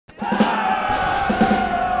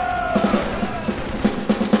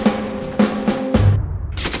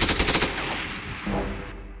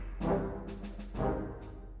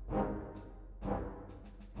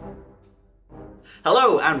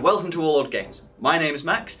to Warlord Games. My name is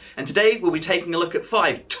Max, and today we'll be taking a look at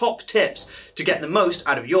 5 top tips to get the most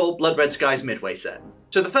out of your Blood Red Skies Midway set.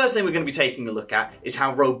 So the first thing we're going to be taking a look at is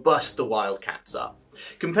how robust the Wildcats are.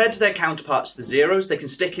 Compared to their counterparts, the Zeros, they can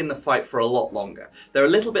stick in the fight for a lot longer. They're a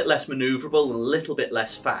little bit less manoeuvrable and a little bit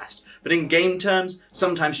less fast, but in game terms,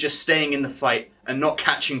 sometimes just staying in the fight and not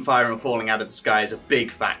catching fire and falling out of the sky is a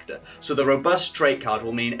big factor. So the robust trait card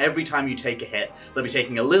will mean every time you take a hit, they'll be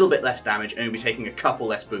taking a little bit less damage and you'll be taking a couple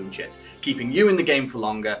less boom chits, keeping you in the game for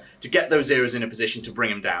longer to get those Zeros in a position to bring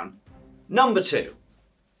them down. Number 2,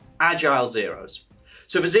 Agile Zeros.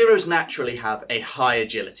 So the Zeros naturally have a high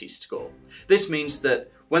agility score. This means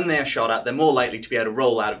that when they are shot at, they're more likely to be able to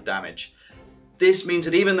roll out of damage. This means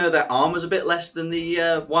that even though their armor's a bit less than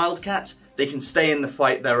the Wildcats, they can stay in the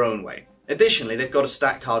fight their own way. Additionally, they've got a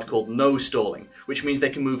stat card called No Stalling, which means they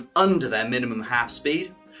can move under their minimum half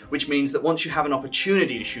speed, which means that once you have an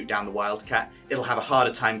opportunity to shoot down the Wildcat, it'll have a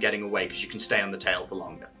harder time getting away because you can stay on the tail for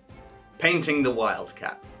longer. Painting the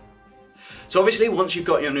Wildcat. So obviously, once you've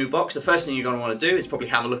got your new box, the first thing you're going to want to do is probably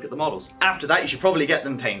have a look at the models. After that, you should probably get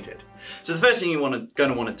them painted. So the first thing you're going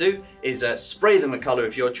to want to do is spray them a colour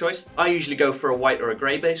of your choice. I usually go for a white or a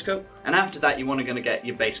grey base coat, and after that you're going to get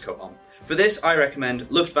your base coat on. For this, I recommend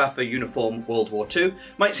Luftwaffe Uniform World War II.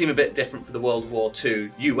 Might seem a bit different for the World War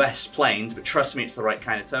II US planes, but trust me, it's the right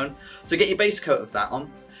kind of tone. So get your base coat of that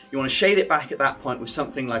on. You want to shade it back at that point with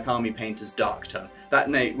something like Army Painter's Dark Tone. That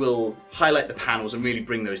will highlight the panels and really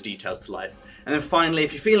bring those details to life. And then finally,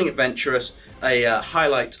 if you're feeling adventurous, a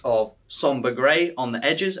highlight of Sombre Grey on the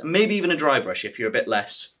edges, and maybe even a dry brush if you're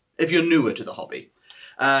if you're newer to the hobby.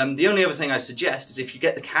 The only other thing I'd suggest is if you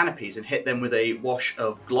get the canopies and hit them with a wash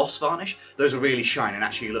of gloss varnish, those will really shine and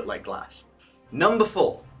actually look like glass. Number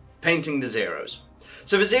 4, painting the Zeros.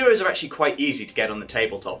 So the Zeros are actually quite easy to get on the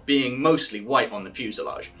tabletop, being mostly white on the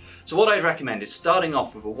fuselage. So what I'd recommend is starting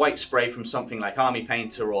off with a white spray from something like Army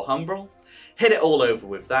Painter or Humbrol, hit it all over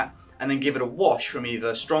with that, and then give it a wash from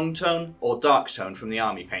either Strong Tone or Dark Tone from the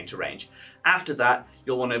Army Painter range. After that,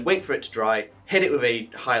 you'll want to wait for it to dry, hit it with a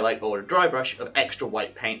highlight or a dry brush of extra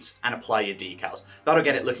white paints, and apply your decals. That'll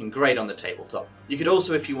get it looking great on the tabletop. You could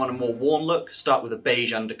also, if you want a more worn look, start with a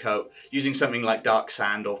beige undercoat, using something like Dark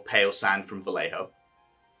Sand or Pale Sand from Vallejo.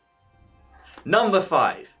 Number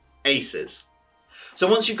 5, Aces. So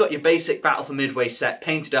once you've got your basic Battle for Midway set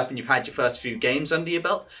painted up and you've had your first few games under your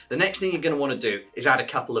belt, the next thing you're going to want to do is add a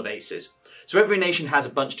couple of aces. So every nation has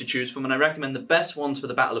a bunch to choose from, and I recommend the best ones for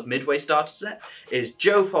the Battle of Midway starter set is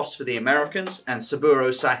Joe Foss for the Americans and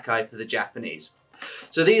Saburo Sakai for the Japanese.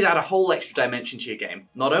 So these add a whole extra dimension to your game.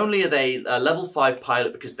 Not only are they a level 5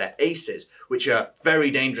 pilot because they're aces, which are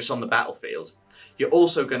very dangerous on the battlefield, you're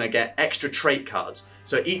also going to get extra trait cards,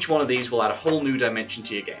 so each one of these will add a whole new dimension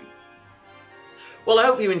to your game. Well, I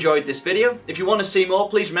hope you enjoyed this video. If you want to see more,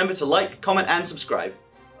 please remember to like, comment and subscribe.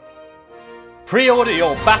 Pre-order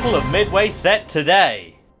your Battle of Midway set today.